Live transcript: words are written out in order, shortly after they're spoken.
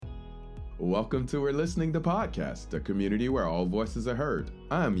Welcome to We're Listening to Podcast, a community where all voices are heard.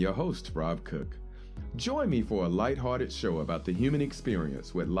 I'm your host, Rob Cook. Join me for a lighthearted show about the human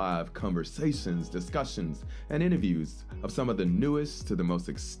experience with live conversations, discussions, and interviews of some of the newest to the most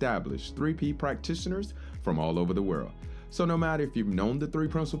established 3P practitioners from all over the world. So no matter if you've known the 3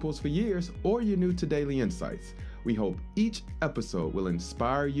 principles for years or you're new to Daily Insights, we hope each episode will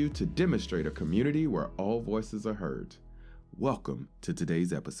inspire you to demonstrate a community where all voices are heard. Welcome to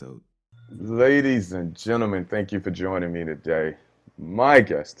today's episode. Ladies and gentlemen, thank you for joining me today. My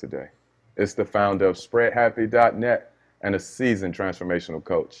guest today is the founder of SpreadHappy.net and a seasoned transformational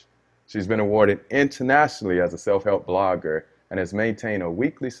coach. She's been awarded internationally as a self-help blogger and has maintained a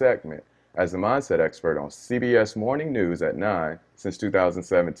weekly segment as a mindset expert on CBS Morning News at 9 since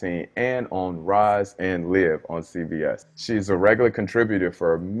 2017 and on Rise and Live on CBS. She's a regular contributor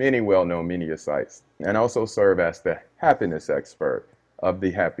for many well-known media sites and also serves as the happiness expert of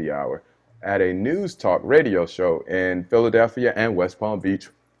the Happy Hour at a news talk radio show in Philadelphia and West Palm Beach,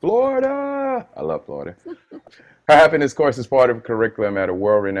 Florida. I love Florida. Her happiness course is part of a curriculum at a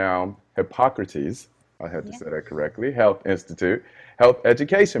world-renowned Hippocrates, I had to say that correctly, Health Institute health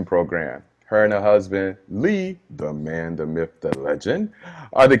education program. Her and her husband, Lee, the man, the myth, the legend,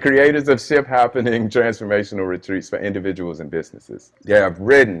 are the creators of Shift Happening transformational retreats for individuals and businesses. They have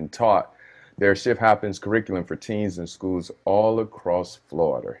written, taught their Shift Happens curriculum for teens in schools all across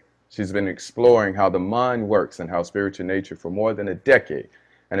Florida. She's been exploring how the mind works and how spiritual nature for more than a decade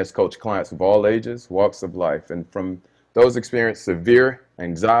and has coached clients of all ages, walks of life, and from those experiencing severe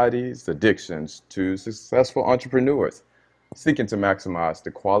anxieties, addictions, to successful entrepreneurs seeking to maximize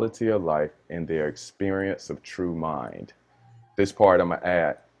the quality of life in their experience of true mind. This part I'm going to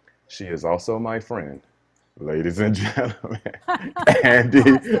add, she is also my friend. Ladies and gentlemen, Andy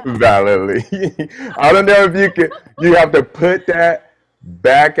Vallely. I don't know if you have to put that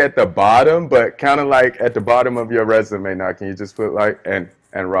back at the bottom, but kind of like at the bottom of your resume now. Can you just put like, and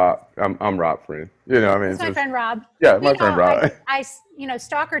Rob, I'm Rob friend. You know what I mean? It's my friend Rob. Yeah, my friend Rob. I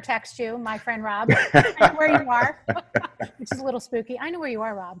stalker text you, my friend Rob. I know where you are, which is a little spooky. I know where you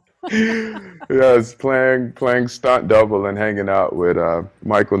are, Rob. Yeah, I was playing stunt double and hanging out with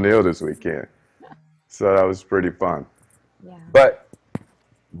Michael Neal this weekend. So that was pretty fun. Yeah. But,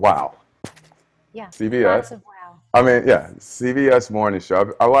 wow. Yeah. CBS. Lots of wow. I mean, yeah, CBS Morning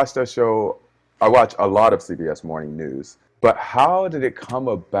Show. I watched that show. I watch a lot of CBS Morning News. But how did it come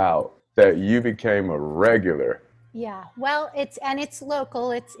about that you became a regular? Yeah, well, it's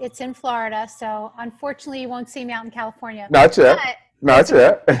local. It's in Florida, so unfortunately, you won't see me out in California. Not yet. Not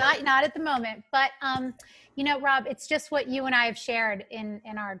yet. Not at the moment. But Rob, it's just what you and I have shared in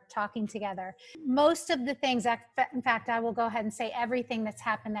our talking together. Most of the things, in fact, I will go ahead and say everything that's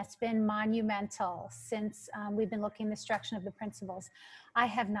happened that's been monumental since we've been looking in this direction of the principles, I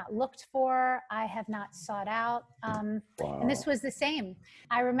have not looked for, I have not sought out. Wow. And this was the same.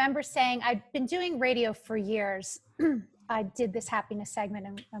 I remember saying, I've been doing radio for years. I did this happiness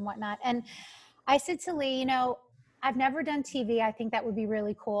segment and whatnot. And I said to Lee, I've never done TV. I think that would be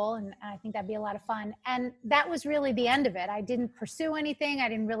really cool. And I think that'd be a lot of fun. And that was really the end of it. I didn't pursue anything. I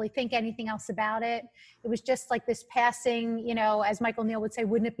didn't really think anything else about it. It was just like this passing, as Michael Neal would say,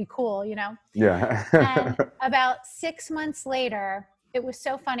 wouldn't it be cool, Yeah. And about 6 months later, it was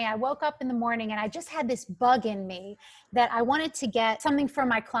so funny. I woke up in the morning and I just had this bug in me that I wanted to get something for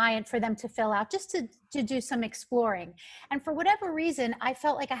my client for them to fill out, just to do some exploring. And for whatever reason, I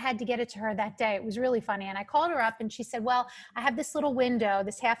felt like I had to get it to her that day. It was really funny. And I called her up and she said, well, I have this little window,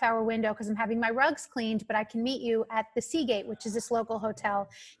 this half-hour window, because I'm having my rugs cleaned, but I can meet you at the Seagate, which is this local hotel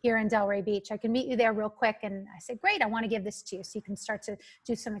here in Delray Beach. I can meet you there real quick. And I said, great, I want to give this to you so you can start to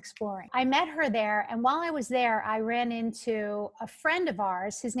do some exploring. I met her there. And while I was there, I ran into a friend of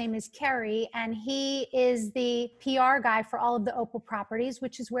ours. His name is Kerry, and he is the PR guy for all of the Opal properties,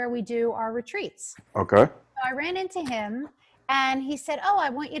 which is where we do our retreats. Okay. So I ran into him and he said,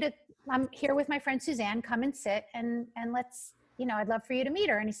 I'm here with my friend Suzanne, come and sit and let's, I'd love for you to meet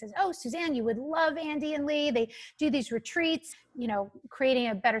her. And he says, oh, Suzanne, you would love Andy and Lee. They do these retreats, creating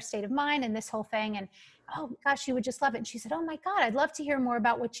a better state of mind and this whole thing. And oh gosh, you would just love it. And she said, oh my God, I'd love to hear more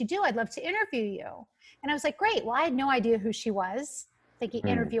about what you do. I'd love to interview you. And I was like, great. Well, I had no idea who she was. Thinking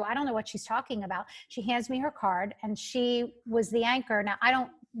interview, I don't know what she's talking about. She hands me her card and she was the anchor. Now, I don't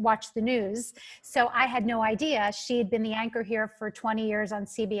watch the news, so I had no idea. She had been the anchor here for 20 years on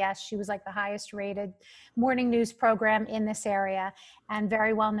CBS. She was like the highest rated morning news program in this area and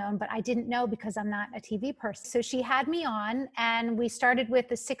very well known, but I didn't know because I'm not a TV person. So she had me on and we started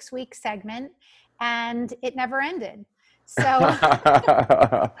with a 6-week segment and it never ended. So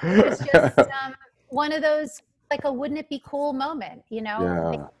it was just one of those, like a wouldn't it be cool moment,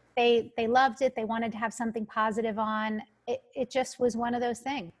 Yeah. they loved it. They wanted to have something positive on. It just was one of those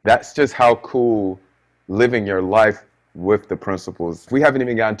things. That's just how cool living your life with the principles. We haven't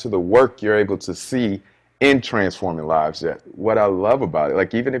even gotten to the work you're able to see in transforming lives yet. What I love about it,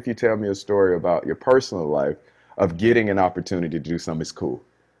 like even if you tell me a story about your personal life of getting an opportunity to do something, it's cool.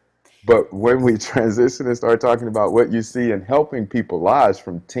 But when we transition and start talking about what you see in helping people's lives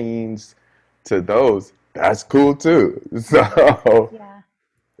from teens to those, that's cool too. So Yeah.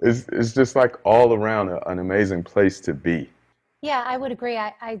 it's just like all around an amazing place to be. Yeah, I would agree.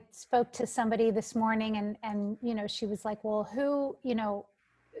 I spoke to somebody this morning and, she was like, well,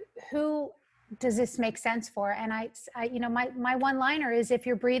 who does this make sense for? And I my one liner is, if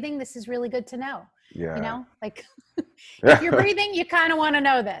you're breathing, this is really good to know. Yeah. Like if you're breathing, you kind of want to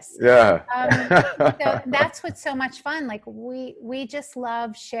know this. Yeah. So that's what's so much fun. Like we just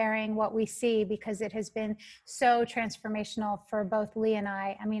love sharing what we see because it has been so transformational for both Lee and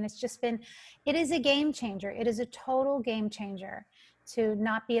I. I mean, it is a game changer. It is a total game changer to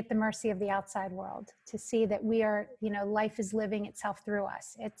not be at the mercy of the outside world, to see that we are, life is living itself through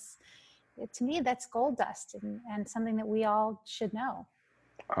us. To me, that's gold dust and something that we all should know.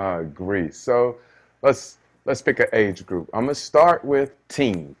 I agree. So let's pick an age group. I'm going to start with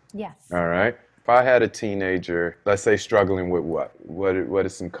teen. Yes. All right. If I had a teenager, let's say struggling with what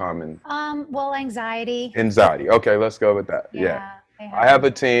is some common? Well, anxiety. Anxiety. Okay, let's go with that. Yeah. I have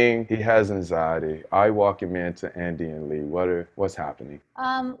a teen. He has anxiety. I walk him into Andy and Lee. What's happening?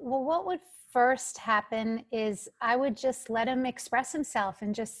 Well, what would first happen is I would just let him express himself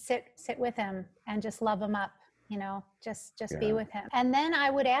and just sit with him and just love him up. Just be with him. And then I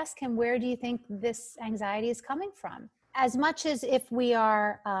would ask him, where do you think this anxiety is coming from? As much as if we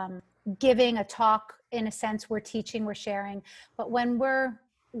are giving a talk, in a sense, we're teaching, we're sharing. But when we're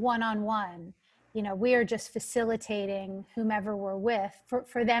one-on-one, we are just facilitating whomever we're with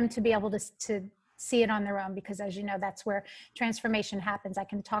for them to be able to see it on their own, because as you know, that's where transformation happens. I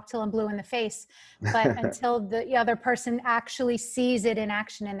can talk till I'm blue in the face, but until the other person actually sees it in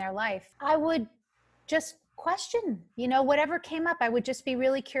action in their life, I would just question, whatever came up. I would just be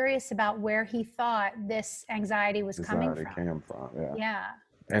really curious about where he thought this anxiety was coming from. Yeah.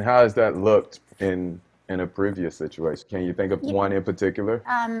 And how has that looked in a previous situation? Can you think of one in particular?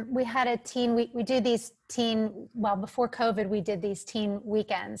 We had a teen, we do these before COVID, we did these teen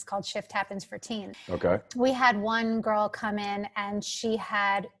weekends called Shift Happens for Teens. Okay. We had one girl come in and she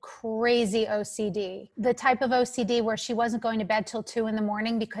had crazy OCD, the type of OCD where she wasn't going to bed till 2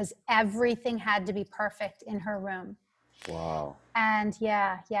 a.m. because everything had to be perfect in her room. Wow. And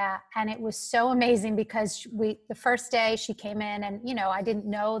yeah. And it was so amazing because the first day she came in and, I didn't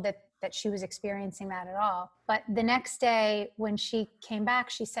know that she was experiencing that at all. But the next day when she came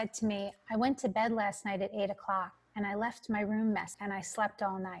back, she said to me, I went to bed last night at 8 o'clock and I left my room messy and I slept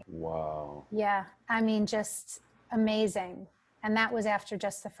all night. Wow. Yeah. I mean, just amazing. And that was after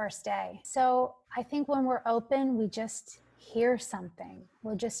just the first day. So I think when we're open, we just hear something.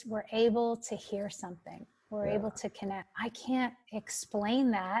 We're able to hear something. We're able to connect. I can't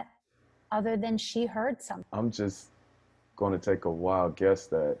explain that other than she heard something. I'm just going to take a wild guess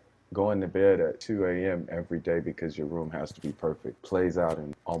that going to bed at 2 a.m. every day because your room has to be perfect plays out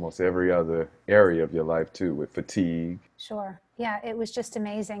in almost every other area of your life too, with fatigue. Sure. Yeah, it was just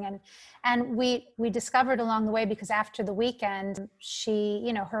amazing. And we discovered along the way, because after the weekend,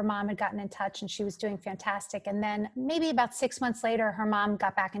 she, her mom had gotten in touch and she was doing fantastic. And then maybe about 6 months later, her mom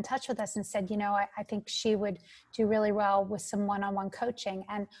got back in touch with us and said, I think she would do really well with some one-on-one coaching.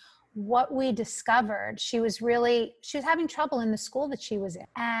 And what we discovered, she was having trouble in the school that she was in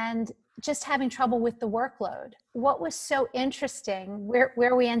and just having trouble with the workload. What was so interesting,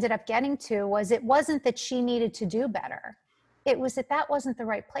 where we ended up getting to, was it wasn't that she needed to do better. It was that wasn't the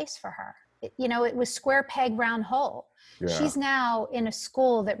right place for her. It was square peg, round hole. Yeah. She's now in a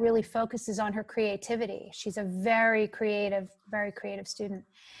school that really focuses on her creativity. She's a very creative student.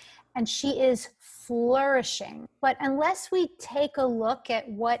 And she is flourishing. But unless we take a look at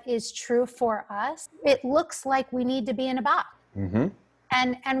what is true for us, it looks like we need to be in a box. Mm-hmm.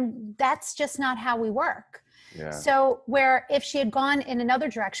 And that's just not how we work. Yeah. So where if she had gone in another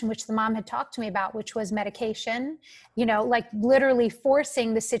direction, which the mom had talked to me about, which was medication, like literally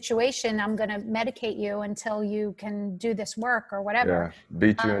forcing the situation, I'm going to medicate you until you can do this work or whatever. Yeah.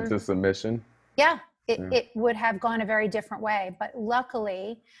 Beat you into submission. Yeah. It would have gone a very different way. But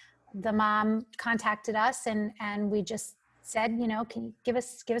luckily, the mom contacted us and we just said, can you give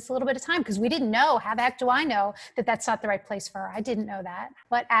us a little bit of time? Because we didn't know, how the heck do I know that that's not the right place for her? I didn't know that.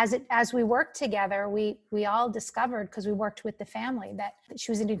 But as we worked together, we all discovered, because we worked with the family, that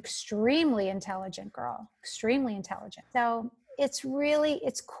she was an extremely intelligent girl, extremely intelligent. So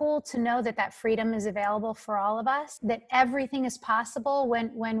it's cool to know that that freedom is available for all of us, that everything is possible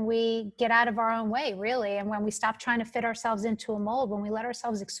when we get out of our own way, really. And when we stop trying to fit ourselves into a mold, when we let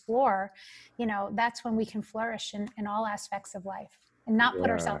ourselves explore, that's when we can flourish in all aspects of life and not put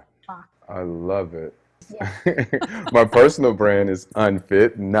ourselves in a box. I love it. Yeah. My personal brand is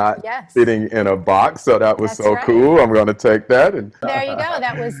unfit, not Yes. fitting in a box. So that was That's so right. cool. I'm going to take that. And There you go.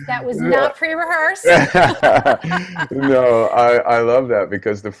 That was not pre-rehearsed. No, I love that,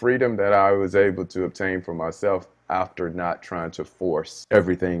 because the freedom that I was able to obtain for myself after not trying to force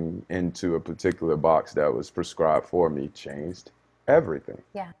everything into a particular box that was prescribed for me changed everything.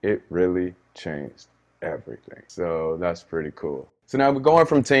 Yeah. It really changed everything. So that's pretty cool. So now we're going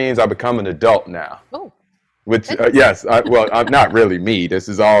from teens, I become an adult now. Oh. Which, yes, I'm not really me. This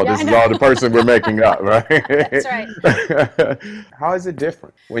is all the person we're making up, right? That's right. How is it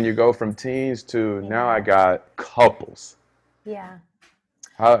different when you go from teens to now I got couples? Yeah.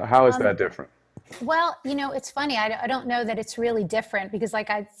 How is that different? Well, it's funny. I don't know that it's really different, because like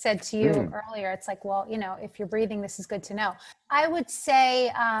I said to you earlier, it's like, well, if you're breathing, this is good to know. I would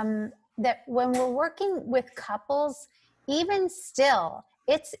say that when we're working with couples, even still,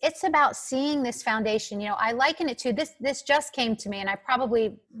 it's about seeing this foundation. I liken it to this just came to me, and I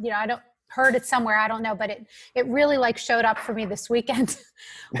probably, I don't heard it somewhere, I don't know, but it really like showed up for me this weekend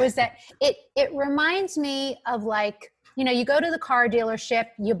was that it reminds me of like, you go to the car dealership,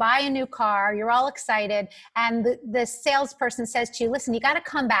 you buy a new car, you're all excited, and the salesperson says to you, listen, you got to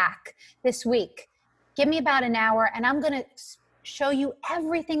come back this week. Give me about an hour, and I'm going to show you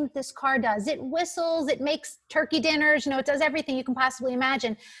everything that this car does. It whistles, it makes turkey dinners, it does everything you can possibly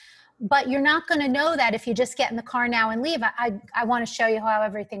imagine. But you're not going to know that if you just get in the car now and leave. I want to show you how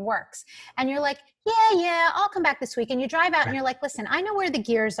everything works. And you're like, yeah, I'll come back this week. And you drive out and you're like, listen, I know where the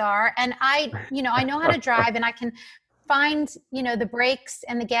gears are, and I know how to drive, and I can find, the brakes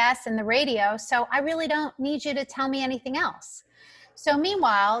and the gas and the radio. So I really don't need you to tell me anything else. So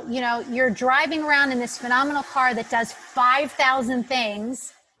meanwhile, you're driving around in this phenomenal car that does 5,000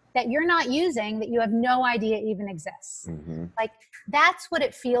 things that you're not using, that you have no idea even exists. Mm-hmm. Like, that's what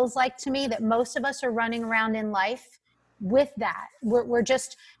it feels like to me, that most of us are running around in life with that. We're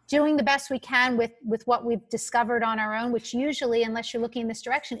just doing the best we can with what we've discovered on our own, which usually, unless you're looking in this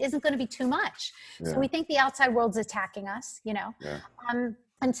direction, isn't going to be too much. Yeah. So we think the outside world's attacking us, Yeah.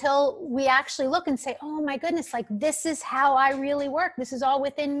 Until we actually look and say, oh my goodness, like this is how I really work. This is all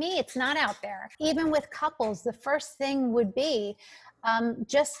within me. It's not out there. Even with couples, the first thing would be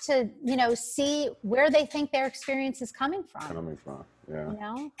just to, see where they think their experience is coming from.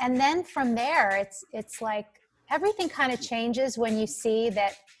 Yeah. And then from there, it's like everything kind of changes when you see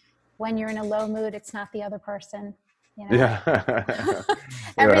that when you're in a low mood, it's not the other person. Yeah.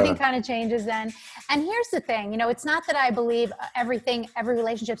 Everything kind of changes then. And here's the thing, it's not that I believe every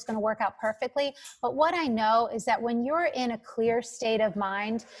relationship is going to work out perfectly, but what I know is that when you're in a clear state of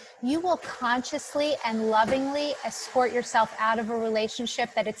mind, you will consciously and lovingly escort yourself out of a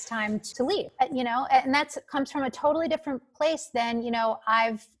relationship that it's time to leave, and that comes from a totally different place than,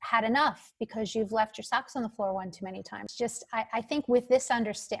 I've had enough because you've left your socks on the floor one too many times. Just, I think with this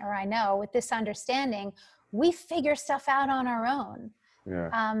understanding, we figure stuff out on our own.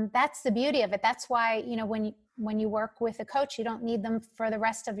 Yeah. That's the beauty of it. That's why, when you work with a coach, you don't need them for the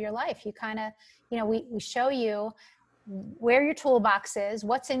rest of your life. You kind of, we show you where your toolbox is,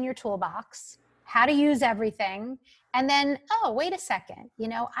 what's in your toolbox, how to use everything. And then, oh, wait a second,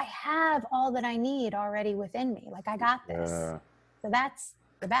 I have all that I need already within me. Like, I got this. Yeah. So that's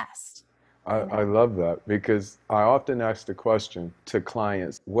the best. I love that, because I often ask the question to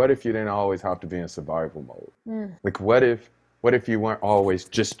clients, what if you didn't always have to be in survival mode? Like, what if you weren't always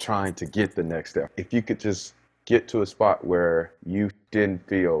just trying to get the next step? If you could just get to a spot where you didn't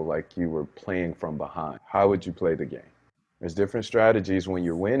feel like you were playing from behind, how would you play the game? There's different strategies when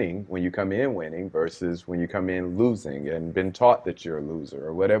you're winning, when you come in winning versus when you come in losing and been taught that you're a loser,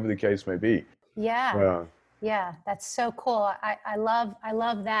 or whatever the case may be. Yeah. Yeah, that's so cool. I love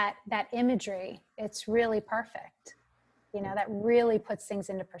that imagery. It's really perfect. That really puts things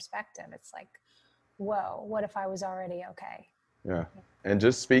into perspective. It's like, whoa, what if I was already okay? Yeah. And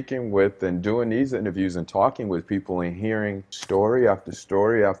just speaking with and doing these interviews and talking with people and hearing story after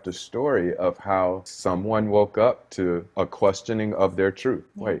story after story of how someone woke up to a questioning of their truth.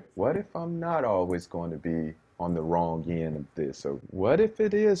 Yeah. Wait, what if I'm not always going to be on the wrong end of this? Or what if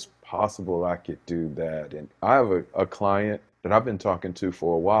it is possible I could do that? And I have a client that I've been talking to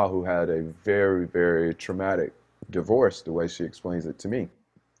for a while who had a very, very traumatic divorce, the way she explains it to me.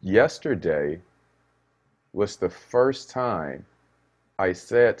 Yesterday was the first time I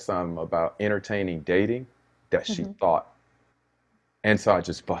said something about entertaining dating that she thought And so I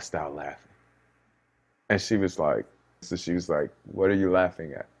just bust out laughing. And she was like, what are you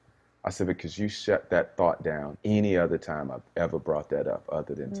laughing at? I said, because you shut that thought down any other time I've ever brought that up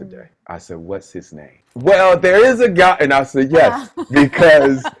other than today. I said, what's his name? Well, there is a guy. And I said, yes,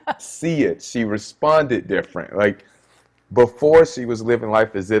 because see it. She responded different. Like before, she was living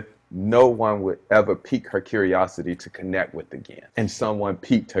life as if no one would ever pique her curiosity to connect with again. And someone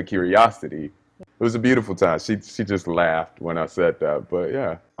piqued her curiosity. It was a beautiful time. She just laughed when I said that. But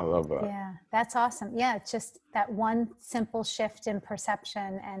yeah, I love that. Yeah, that's awesome. Yeah, it's just that one simple shift in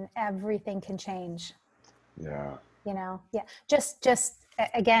perception and everything can change. Yeah. You know, yeah. Just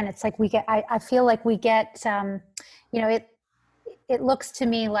again, it's like I feel like we get, you know, it looks to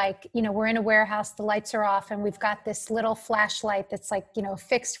me like, you know, we're in a warehouse, the lights are off, and we've got this little flashlight that's like, you know,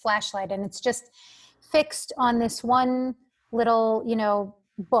 fixed flashlight, and it's just fixed on this one little, you know,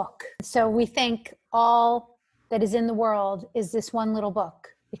 book. So we think all that is in the world is this one little book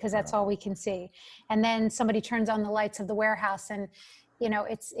because that's all we can see. And then somebody turns on the lights of the warehouse and, you know,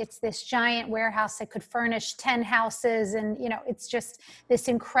 it's this giant warehouse that could furnish 10 houses. And, you know, it's just this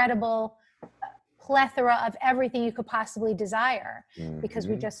incredible plethora of everything you could possibly desire because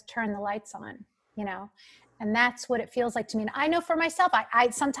we just turn the lights on, you know. And that's what it feels like to me. And I know for myself, I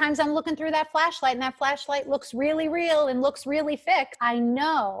sometimes I'm looking through that flashlight and that flashlight looks really real and looks really fixed. I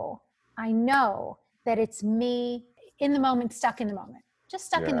know that it's me in the moment, stuck in the moment, just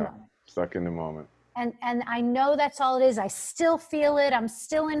stuck in the moment. Stuck in the moment. And I know that's all it is. I still feel it. I'm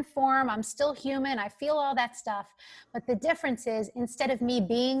still in form. I'm still human. I feel all that stuff. But the difference is instead of me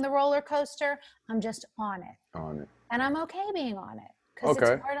being the roller coaster, I'm just on it. And I'm okay being on it. Because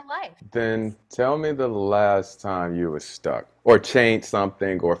it's part of life. Then tell me the last time you were stuck or changed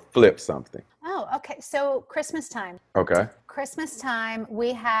something or flipped something. Oh, okay. So Christmas time. Okay. Christmas time,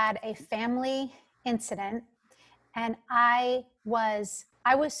 we had a family incident and I was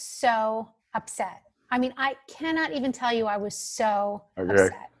so upset. I mean, I cannot even tell you I was so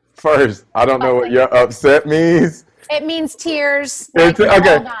upset. First, I don't know what your upset means. It means tears. Like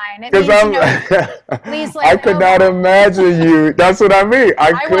okay. Because I could not imagine you. That's what I mean.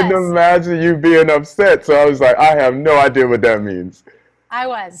 I couldn't imagine you being upset. So I was like, I have no idea what that means. I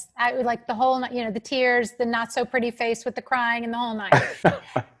like the whole, you know, the tears, the not so pretty face with the crying and the whole night.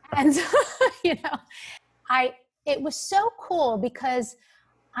 And, you know, it was so cool because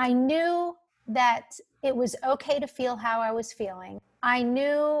I knew that it was okay to feel how I was feeling. I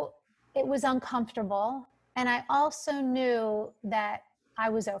knew it was uncomfortable. And I also knew that I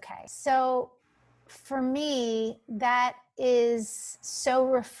was okay. So for me, that is so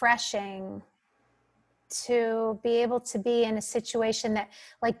refreshing to be able to be in a situation that,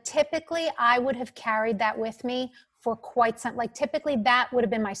 like, typically I would have carried that with me for quite some, like, typically that would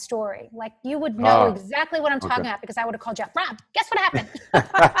have been my story. Like, you would know exactly what I'm talking about because I would have called you up, Rob, guess what happened?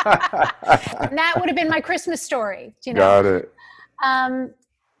 And that would have been my Christmas story, you know? Got it.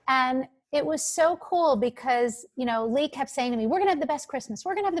 And it was so cool because, you know, Lee kept saying to me, we're going to have the best Christmas.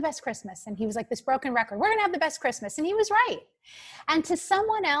 We're going to have the best Christmas. And he was like this broken record. We're going to have the best Christmas. And he was right. And to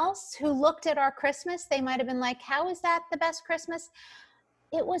someone else who looked at our Christmas, they might have been like, how is that the best Christmas?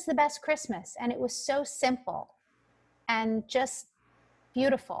 It was the best Christmas. And it was so simple and just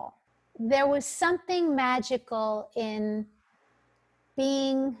beautiful. There was something magical in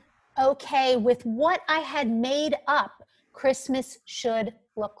being okay with what I had made up Christmas should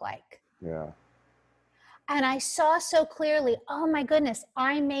look like. Yeah. And I saw so clearly, oh my goodness,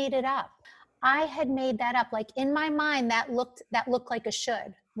 I made it up. I had made that up. Like in my mind, that looked like a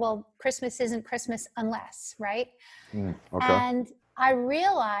should. Well, Christmas isn't Christmas unless, right? Okay. And I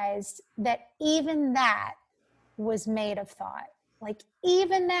realized that even that was made of thought. Like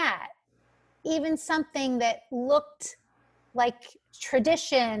even that, even something that looked like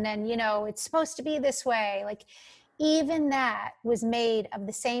tradition and, you know, it's supposed to be this way. Like even that was made of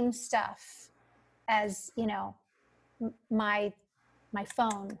the same stuff as, you know, my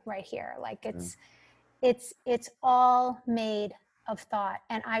phone right here. Like it's all made of thought.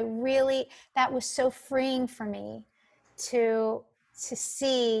 And that was so freeing for me to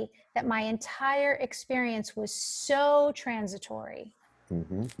see that my entire experience was so transitory.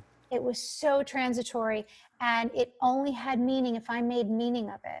 Mm-hmm. It was so transitory and it only had meaning if I made meaning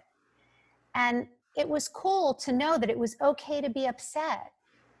of it. And it was cool to know that it was okay to be upset.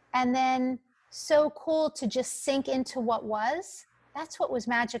 And then so cool to just sink into what was. That's what was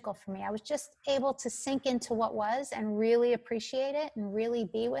magical for me. I was just able to sink into what was and really appreciate it and really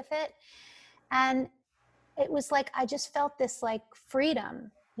be with it. And it was like, I just felt this like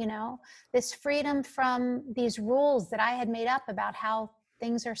freedom, you know, this freedom from these rules that I had made up about how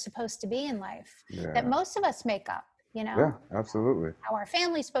things are supposed to be in life that most of us make up. you know, Yeah, absolutely. how our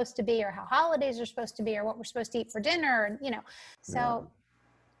family's supposed to be, or how holidays are supposed to be, or what we're supposed to eat for dinner. And, you know, Yeah. so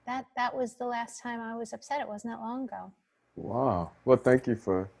that was the last time I was upset. It wasn't that long ago. Wow. Well, thank you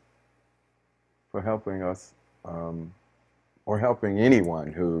for helping us, or helping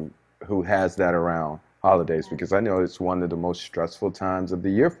anyone who has that around holidays, Yeah. because I know it's one of the most stressful times of the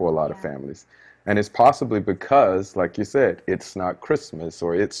year for a lot of Yeah. families. And it's possibly because, like you said, it's not Christmas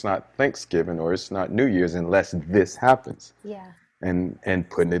or it's not Thanksgiving or it's not New Year's unless this happens. Yeah. And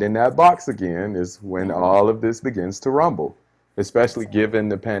putting it in that box again is when Yeah. all of this begins to rumble, especially Absolutely. given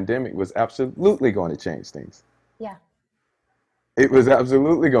the pandemic was absolutely going to change things. Yeah. It was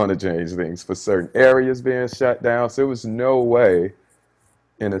absolutely going to change things for certain areas being shut down. So there was no way,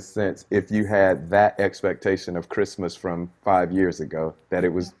 in a sense, if you had that expectation of Christmas from 5 years ago, that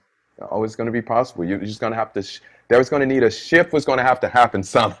it was always going to be possible. You're just going to have to, there was going to need a shift was going to have to happen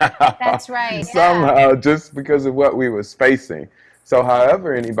somehow, That's right. Yeah. somehow, just because of what we was facing. So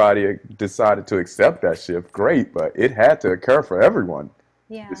however anybody decided to accept that shift, great, but it had to occur for everyone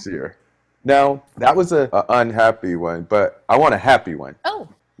Yeah. this year. Now, that was a unhappy one, but I want a happy one. Oh,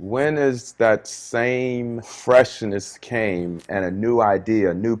 When is that same freshness came and a new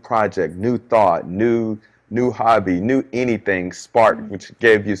idea, new project, new thought, new hobby, new anything sparked, which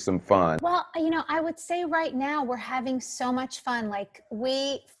gave you some fun? well, you know, I would say right now we're having so much fun. Like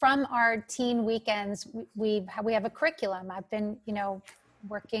from our teen weekends, we have a curriculum. I've been, you know,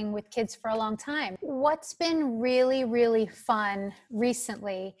 working with kids for a long time. What's been really, really fun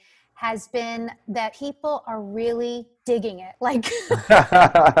recently has been that people are really digging it. Like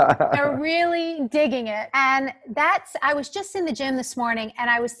they're really digging it. And I was just in the gym this morning and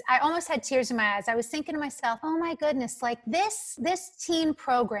I almost had tears in my eyes. I was thinking to myself, oh my goodness, like this teen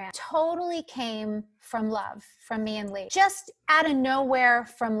program totally came from love, from me and Lee, just out of nowhere,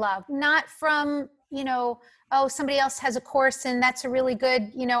 from love, not from, you know, oh, somebody else has a course and that's a really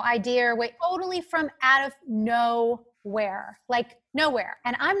good, you know, idea, or wait, totally from out of nowhere, like nowhere.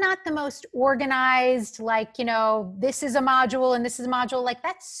 And I'm not the most organized, like, you know, this is a module and this is a module. Like,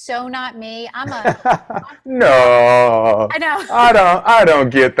 that's so not me. No, I know. I don't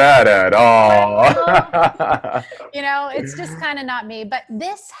get that at all. Well, you know, it's just kind of not me. But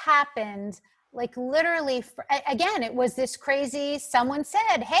this happened like literally, again, it was this crazy, someone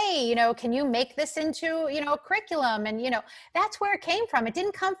said, hey, you know, can you make this into, you know, a curriculum? And, you know, that's where it came from. It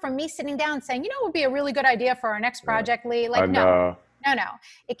didn't come from me sitting down and saying, you know, it would be a really good idea for our next project, Lee. Like, no.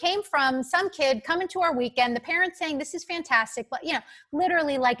 It came from some kid coming to our weekend, the parents saying, this is fantastic, but, you know,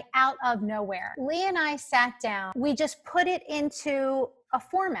 literally like out of nowhere. Lee and I sat down, we just put it into a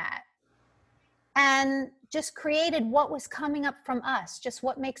format and just created what was coming up from us, just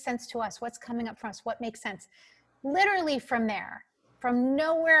what makes sense to us, what's coming up from us, what makes sense. Literally from there, from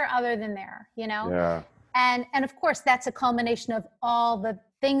nowhere other than there, you know? Yeah. And of course, that's a culmination of all the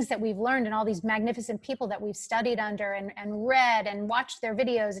things that we've learned and all these magnificent people that we've studied under and read and watched their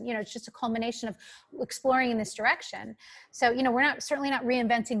videos. And, you know, it's just a culmination of exploring in this direction. So, you know, we're certainly not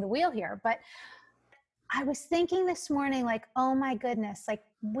reinventing the wheel here, but I was thinking this morning, like, oh my goodness, like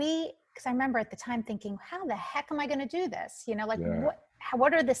because I remember at the time thinking, how the heck am I going to do this? You know, like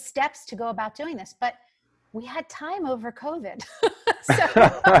what are the steps to go about doing this? But we had time over COVID.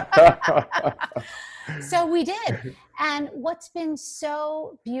 So we did. And what's been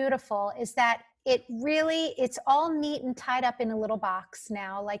so beautiful is that it's all neat and tied up in a little box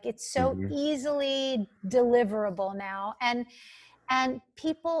now. Like it's so easily deliverable now. And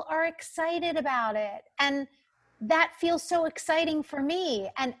people are excited about it. And that feels so exciting for me.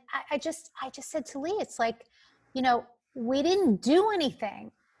 And I just said to Lee, it's like, you know, we didn't do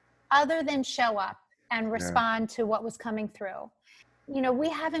anything other than show up and respond to what was coming through. You know, we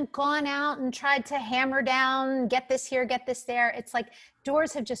haven't gone out and tried to hammer down, get this here, get this there. It's like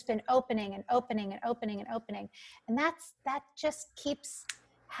doors have just been opening and opening and opening and opening. And that just keeps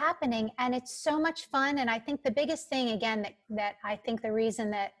happening. And it's so much fun. And I think the biggest thing, again, that I think the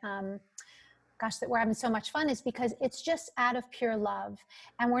reason that, that we're having so much fun is because it's just out of pure love.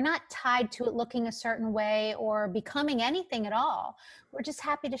 And we're not tied to it looking a certain way or becoming anything at all. We're just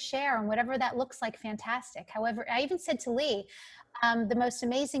happy to share, and whatever that looks like, fantastic. However, I even said to Lee, the most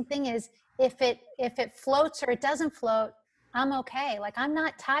amazing thing is if it floats or it doesn't float, I'm okay. Like, I'm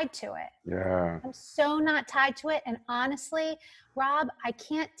not tied to it. Yeah. I'm so not tied to it. And honestly, Rob, I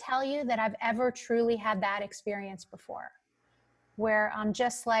can't tell you that I've ever truly had that experience before, where I'm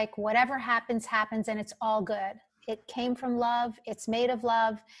just like, whatever happens, happens, and it's all good. It came from love. It's made of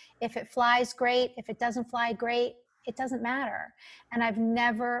love. If it flies, great. If it doesn't fly, great. It doesn't matter. And I've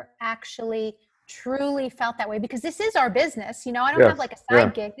never actually truly felt that way, because this is our business. You know, I don't Yes. have like a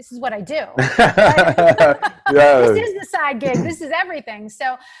side gig. This is what I do. Yes. This is the side gig. This is everything.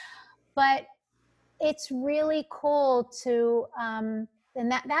 So, but it's really cool to,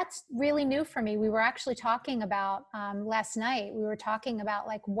 and that's really new for me. We were actually talking about last night. We were talking about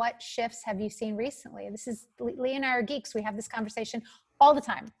like, what shifts have you seen recently? This is, Lee and I are geeks. We have this conversation all the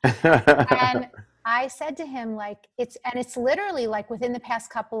time. And I said to him, like, it's literally like within the past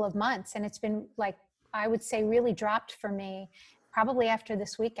couple of months, and it's been like, I would say really dropped for me probably after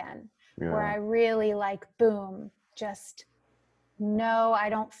this weekend, where I really like, boom, just no, I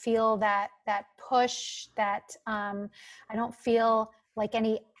don't feel that push, that I don't feel like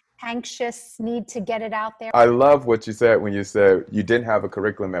any anxious need to get it out there. I love what you said when you said you didn't have a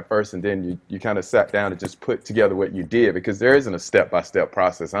curriculum at first, and then you kind of sat down and just put together what you did, because there isn't a step-by-step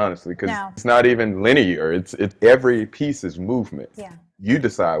process, honestly, because it's not even linear. It's every piece is movement. Yeah. You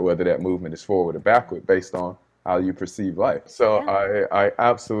decide whether that movement is forward or backward based on how you perceive life. So I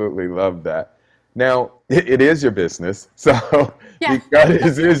absolutely love that. Now, it is your business. So because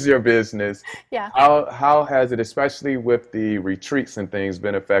it is your business, how has it, especially with the retreats and things,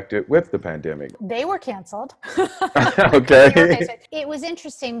 been affected with the pandemic? They were canceled. Okay. It was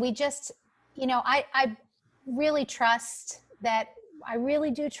interesting. We just, you know, I really trust that. I really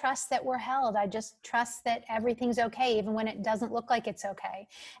do trust that we're held. I just trust that everything's okay, even when it doesn't look like it's okay.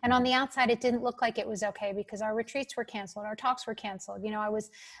 And on the outside, it didn't look like it was okay, because our retreats were canceled, our talks were canceled. You know, I was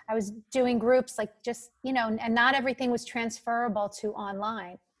doing groups, like, just, you know, and not everything was transferable to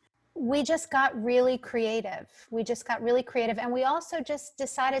online. We just got really creative. And we also just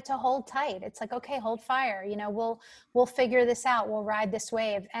decided to hold tight. It's like, okay, hold fire. You know, we'll figure this out. We'll ride this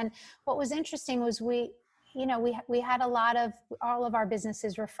wave. And what was interesting was we had a lot of, all of our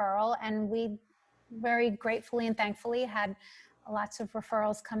businesses referral, and we very gratefully and thankfully had lots of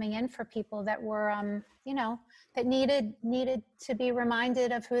referrals coming in for people that were, that needed to be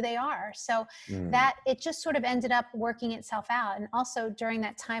reminded of who they are. So that it just sort of ended up working itself out. And also during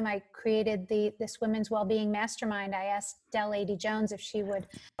that time, I created this women's wellbeing mastermind. I asked Del Ady Jones if she would.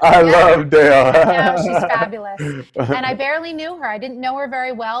 I love Del. No, she's fabulous. And I barely knew her. I didn't know her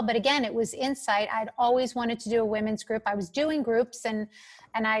very well, but again, it was insight. I'd always wanted to do a women's group. I was doing groups, and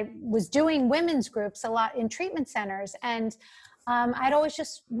I was doing women's groups a lot in treatment centers. And I'd always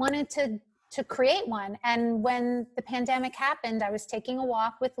just wanted to create one. And when the pandemic happened, I was taking a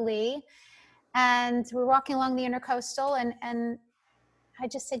walk with Lee, and we were walking along the Intercoastal, and I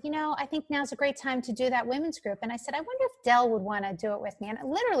just said, I think now's a great time to do that women's group. And I said, I wonder if Del would want to do it with me. And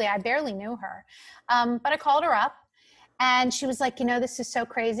literally, I barely knew her. But I called her up, and she was like, this is so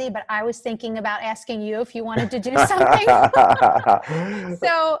crazy, but I was thinking about asking you if you wanted to do something.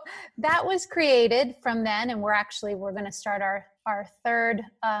 So that was created from then. And we're going to start our third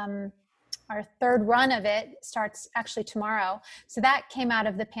run of it. Starts actually tomorrow. So that came out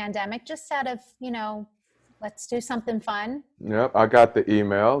of the pandemic, just out of, let's do something fun. Yep, I got the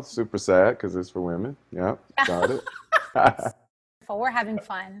email. Super sad because it's for women. Yep, got it. We're having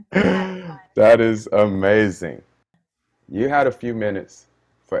fun. That is amazing. You had a few minutes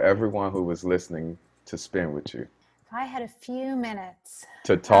for everyone who was listening to spend with you. If I had a few minutes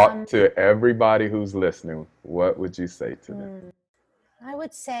to talk to everybody who's listening, what would you say to them? I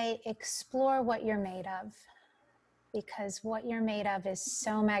would say explore what you're made of, because what you're made of is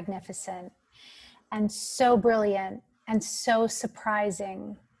so magnificent and so brilliant and so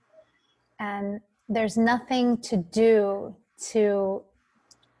surprising. And there's nothing to do you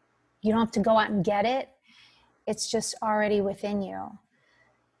don't have to go out and get it. It's just already within you.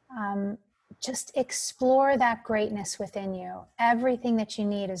 Just explore that greatness within you. Everything that you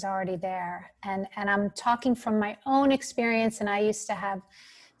need is already there. And I'm talking from my own experience. And I used to have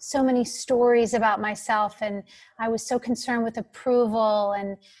so many stories about myself, and I was so concerned with approval,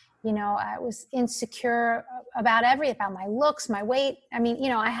 and I was insecure about about my looks, my weight. I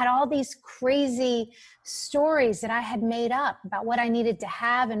mean, I had all these crazy stories that I had made up about what I needed to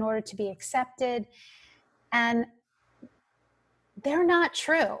have in order to be accepted. And they're not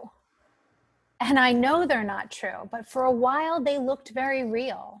true. And I know they're not true, but for a while they looked very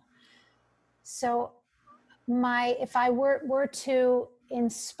real. So if I were to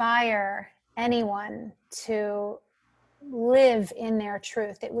inspire anyone to live in their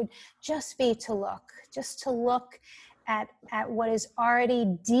truth, it would just be to look at what is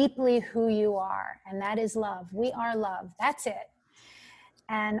already deeply who you are. And that is love. We are love. That's it.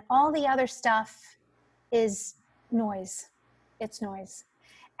 And all the other stuff is noise. It's noise.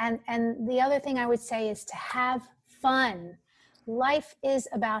 And the other thing I would say is to have fun. Life is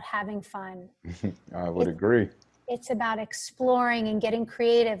about having fun. I would agree. it's about exploring and getting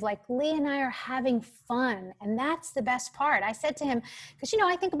creative. Like Lee and I are having fun, and that's the best part. I said to him, because,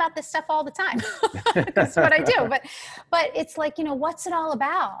 I think about this stuff all the time. That's what I do. But it's like, what's it all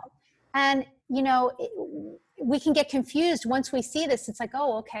about? And, we can get confused once we see this. It's like,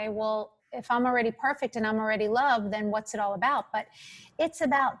 oh, okay, well, if I'm already perfect and I'm already loved, then what's it all about? But it's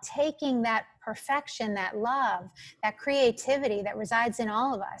about taking that perfection, that love, that creativity that resides in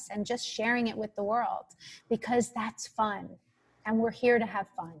all of us and just sharing it with the world, because that's fun. And we're here to have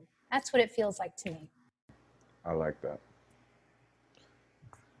fun. That's what it feels like to me. I like that.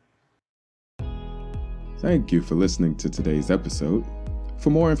 Thank you for listening to today's episode. For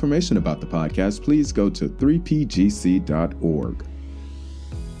more information about the podcast, please go to 3pgc.org.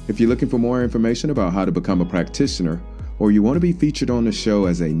 If you're looking for more information about how to become a practitioner, or you want to be featured on the show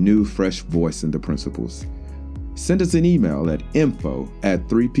as a new, fresh voice in the principles, send us an email at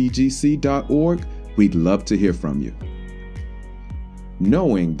info@3pgc.org. We'd love to hear from you.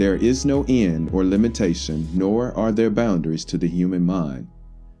 Knowing there is no end or limitation, nor are there boundaries to the human mind,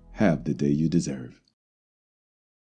 have the day you deserve.